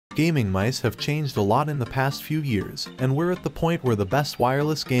Gaming mice have changed a lot in the past few years, and we're at the point where the best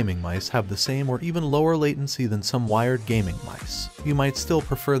wireless gaming mice have the same or even lower latency than some wired gaming mice. You might still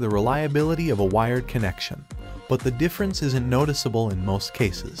prefer the reliability of a wired connection, but the difference isn't noticeable in most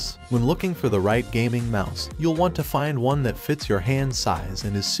cases. When looking for the right gaming mouse, you'll want to find one that fits your hand size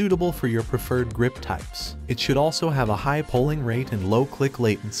and is suitable for your preferred grip types. It should also have a high polling rate and low click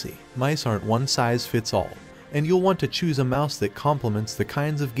latency. Mice aren't one size fits all, and you'll want to choose a mouse that complements the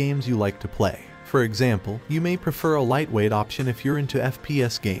kinds of games you like to play. For example, you may prefer a lightweight option if you're into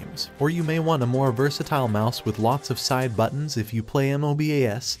FPS games, or you may want a more versatile mouse with lots of side buttons if you play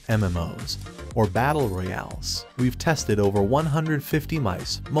MOBAs, MMOs, or battle royales. We've tested over 150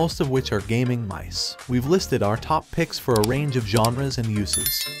 mice, most of which are gaming mice. We've listed our top picks for a range of genres and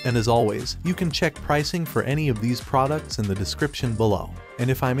uses. And as always, you can check pricing for any of these products in the description below. And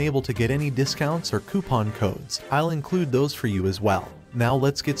if I'm able to get any discounts or coupon codes, I'll include those for you as well. Now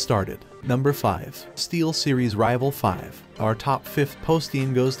let's get started. Number 5. SteelSeries Rival 5. Our top 5th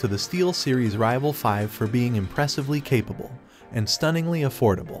posting goes to the SteelSeries Rival 5 for being impressively capable and stunningly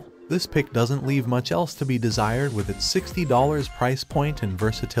affordable. This pick doesn't leave much else to be desired with its $60 price point and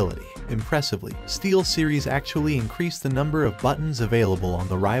versatility. Impressively, SteelSeries actually increased the number of buttons available on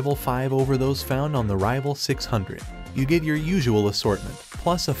the Rival 5 over those found on the Rival 600. You get your usual assortment,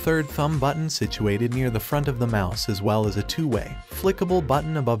 plus a third thumb button situated near the front of the mouse, as well as a two-way, flickable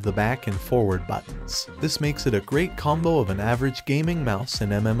button above the back and forward buttons. This makes it a great combo of an average gaming mouse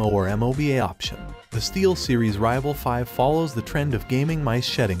and MMO or MOBA option. The SteelSeries Rival 5 follows the trend of gaming mice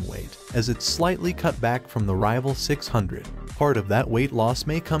shedding weight, as it's slightly cut back from the Rival 600. Part of that weight loss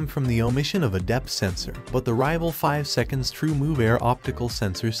may come from the omission of a depth sensor, but the Rival 5's True Move Air optical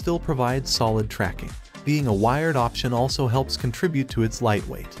sensor still provides solid tracking. Being a wired option also helps contribute to its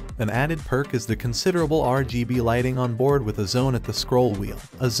lightweight. An added perk is the considerable RGB lighting on board with a zone at the scroll wheel,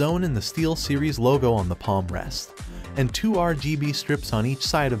 a zone in the SteelSeries logo on the palm rest, and 2 RGB strips on each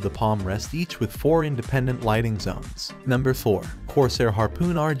side of the palm rest, each with 4 independent lighting zones. Number 4. Corsair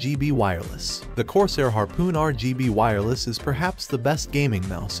Harpoon RGB Wireless. The Corsair Harpoon RGB Wireless is perhaps the best gaming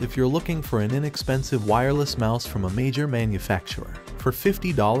mouse if you're looking for an inexpensive wireless mouse from a major manufacturer. For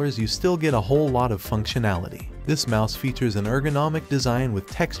 $50 you still get a whole lot of functionality. This mouse features an ergonomic design with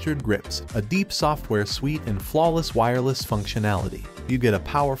textured grips, a deep software suite, and flawless wireless functionality. You get a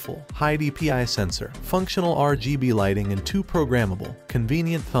powerful, high DPI sensor, functional RGB lighting, and 2 programmable,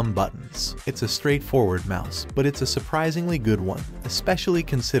 convenient thumb buttons. It's a straightforward mouse, but it's a surprisingly good one, especially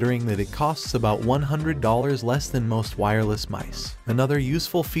considering that it costs about $100 less than most wireless mice. Another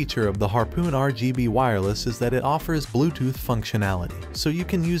useful feature of the Harpoon RGB Wireless is that it offers Bluetooth functionality, so you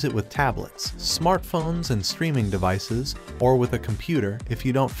can use it with tablets, smartphones, and streaming devices, or with a computer if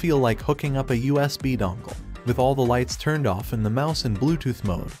you don't feel like hooking up a USB dongle. With all the lights turned off and the mouse in Bluetooth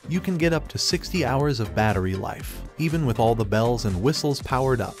mode, you can get up to 60 hours of battery life. Even with all the bells and whistles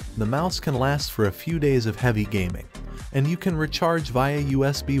powered up, the mouse can last for a few days of heavy gaming, and you can recharge via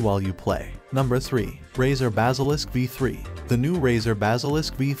USB while you play. Number 3. Razer Basilisk V3. The new Razer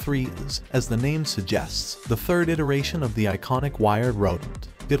Basilisk V3 is, as the name suggests, the third iteration of the iconic wired rodent.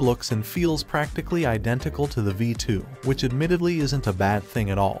 It looks and feels practically identical to the V2, which admittedly isn't a bad thing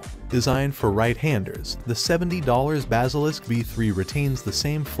at all. Designed for right-handers, the $70 Basilisk V3 retains the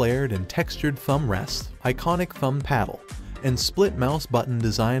same flared and textured thumb rest, iconic thumb paddle, and split mouse button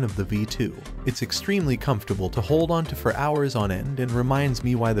design of the V2. It's extremely comfortable to hold onto for hours on end and reminds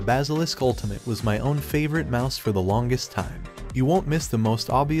me why the Basilisk Ultimate was my own favorite mouse for the longest time. You won't miss the most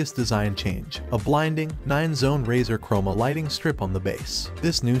obvious design change, a blinding, 9-zone Razer Chroma lighting strip on the base.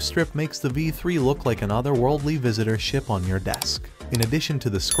 This new strip makes the V3 look like an otherworldly visitor ship on your desk. In addition to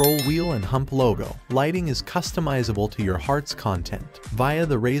the scroll wheel and hump logo, lighting is customizable to your heart's content via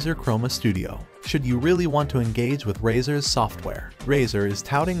the Razer Chroma Studio. Should you really want to engage with Razer's software, Razer is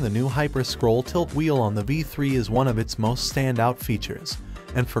touting the new Hyper Scroll tilt wheel on the V3 as one of its most standout features,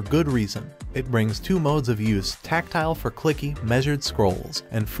 and for good reason. It brings 2 modes of use, tactile for clicky, measured scrolls,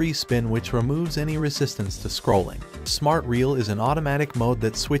 and free spin, which removes any resistance to scrolling. Smart Reel is an automatic mode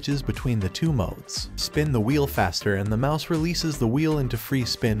that switches between the 2 modes. Spin the wheel faster and the mouse releases the wheel into free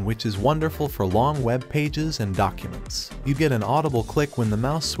spin, which is wonderful for long web pages and documents. You get an audible click when the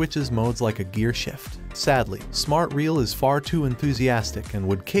mouse switches modes, like a gear shift. Sadly, Smart Reel is far too enthusiastic and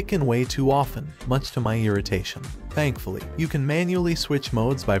would kick in way too often, much to my irritation. Thankfully, you can manually switch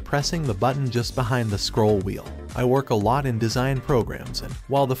modes by pressing the button just behind the scroll wheel. I work a lot in design programs, and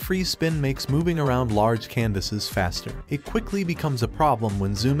while the free spin makes moving around large canvases faster, it quickly becomes a problem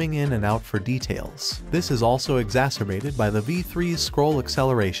when zooming in and out for details. This is also exacerbated by the V3's scroll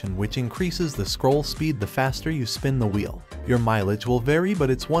acceleration, which increases the scroll speed the faster you spin the wheel. Your mileage will vary, but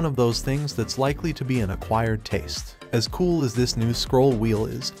it's one of those things that's likely to be an acquired taste. As cool as this new scroll wheel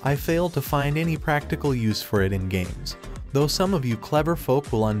is, I failed to find any practical use for it in games, though some of you clever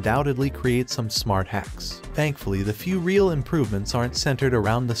folk will undoubtedly create some smart hacks. Thankfully, the few real improvements aren't centered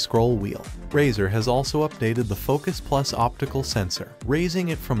around the scroll wheel. Razer has also updated the Focus Plus optical sensor, raising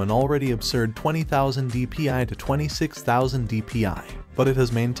it from an already absurd 20,000 dpi to 26,000 dpi. But it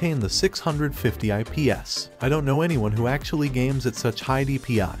has maintained the 650 IPS. I don't know anyone who actually games at such high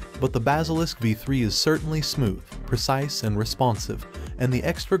DPI, but the Basilisk V3 is certainly smooth, precise, and responsive, and the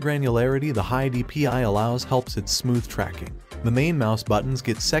extra granularity the high DPI allows helps its smooth tracking. The main mouse buttons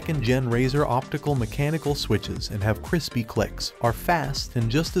get 2nd gen Razer optical mechanical switches and have crispy clicks, are fast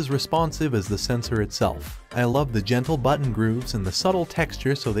and just as responsive as the sensor itself. I love the gentle button grooves and the subtle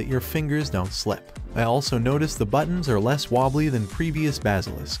texture so that your fingers don't slip. I also noticed the buttons are less wobbly than previous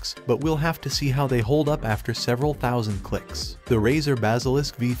Basilisks, but we'll have to see how they hold up after several thousand clicks. The Razer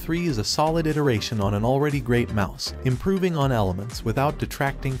Basilisk V3 is a solid iteration on an already great mouse, improving on elements without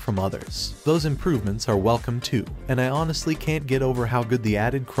detracting from others. Those improvements are welcome too, and I honestly can't get over how good the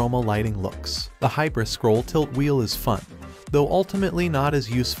added chroma lighting looks. The Hyper Scroll tilt wheel is fun, though ultimately not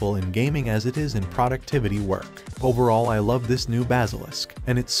as useful in gaming as it is in productivity work. Overall, I love this new Basilisk,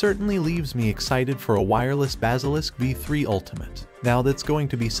 and it certainly leaves me excited for a wireless Basilisk V3 Ultimate. Now that's going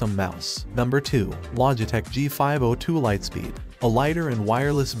to be some mouse. Number 2. Logitech G502 Lightspeed. A lighter and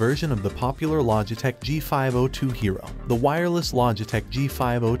wireless version of the popular Logitech G502 Hero. The wireless Logitech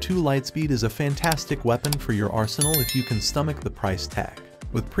G502 Lightspeed is a fantastic weapon for your arsenal if you can stomach the price tag.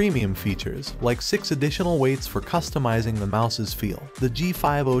 With premium features, like 6 additional weights for customizing the mouse's feel, the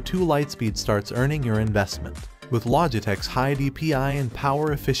G502 Lightspeed starts earning your investment. With Logitech's high DPI and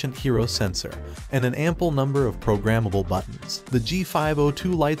power-efficient Hero sensor, and an ample number of programmable buttons, the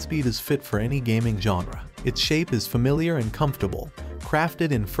G502 Lightspeed is fit for any gaming genre. Its shape is familiar and comfortable,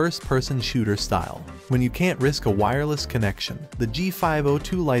 crafted in first-person shooter style. When you can't risk a wireless connection, the G502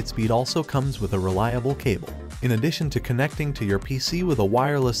 Lightspeed also comes with a reliable cable. In addition to connecting to your PC with a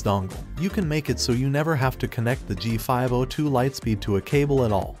wireless dongle, you can make it so you never have to connect the G502 Lightspeed to a cable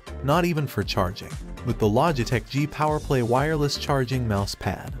at all, not even for charging. With the Logitech G PowerPlay wireless charging mouse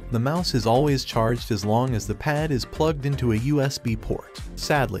pad, the mouse is always charged as long as the pad is plugged into a USB port.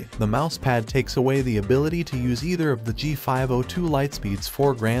 Sadly, the mouse pad takes away the ability to use either of the G502 Lightspeed's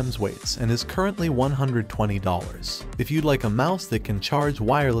 4 grams weights and is currently $120. If you'd like a mouse that can charge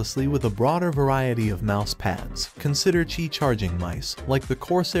wirelessly with a broader variety of mouse pads, consider Qi charging mice like the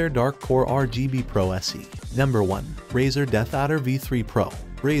Corsair Dark Core RGB Pro SE. Number 1. Razer DeathAdder V3 Pro.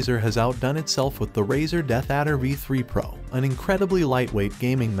 Razer has outdone itself with the Razer DeathAdder V3 Pro, an incredibly lightweight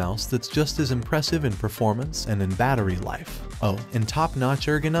gaming mouse that's just as impressive in performance and in battery life. Oh, and top-notch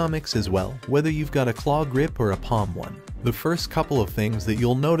ergonomics as well, whether you've got a claw grip or a palm one. The first couple of things that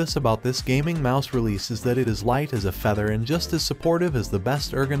you'll notice about this gaming mouse release is that it is light as a feather and just as supportive as the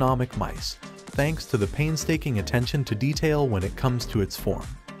best ergonomic mice, thanks to the painstaking attention to detail when it comes to its form.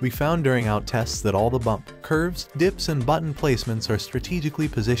 We found during out tests that all the bump, curves, dips, and button placements are strategically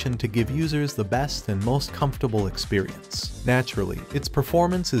positioned to give users the best and most comfortable experience. Naturally, its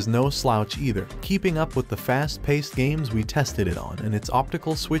performance is no slouch either, keeping up with the fast-paced games we tested it on and its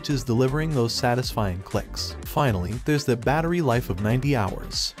optical switches delivering those satisfying clicks. Finally, there's the battery life of 90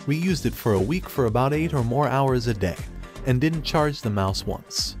 hours. We used it for a week for about 8 or more hours a day, and didn't charge the mouse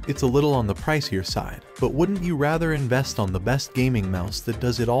once. It's a little on the pricier side, but wouldn't you rather invest on the best gaming mouse that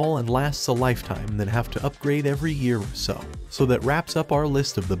does it all and lasts a lifetime than have to upgrade every year or so? So that wraps up our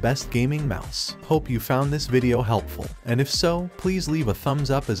list of the best gaming mouse. Hope you found this video helpful, and if so, please leave a thumbs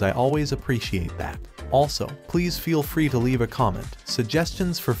up as I always appreciate that. Also, please feel free to leave a comment,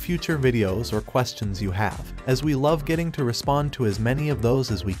 suggestions for future videos or questions you have, as we love getting to respond to as many of those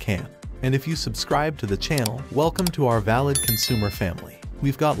as we can. And if you subscribe to the channel, welcome to our valid consumer family.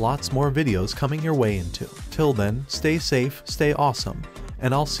 We've got lots more videos coming your way into. Till then, stay safe, stay awesome,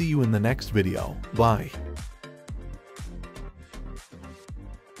 and I'll see you in the next video. Bye.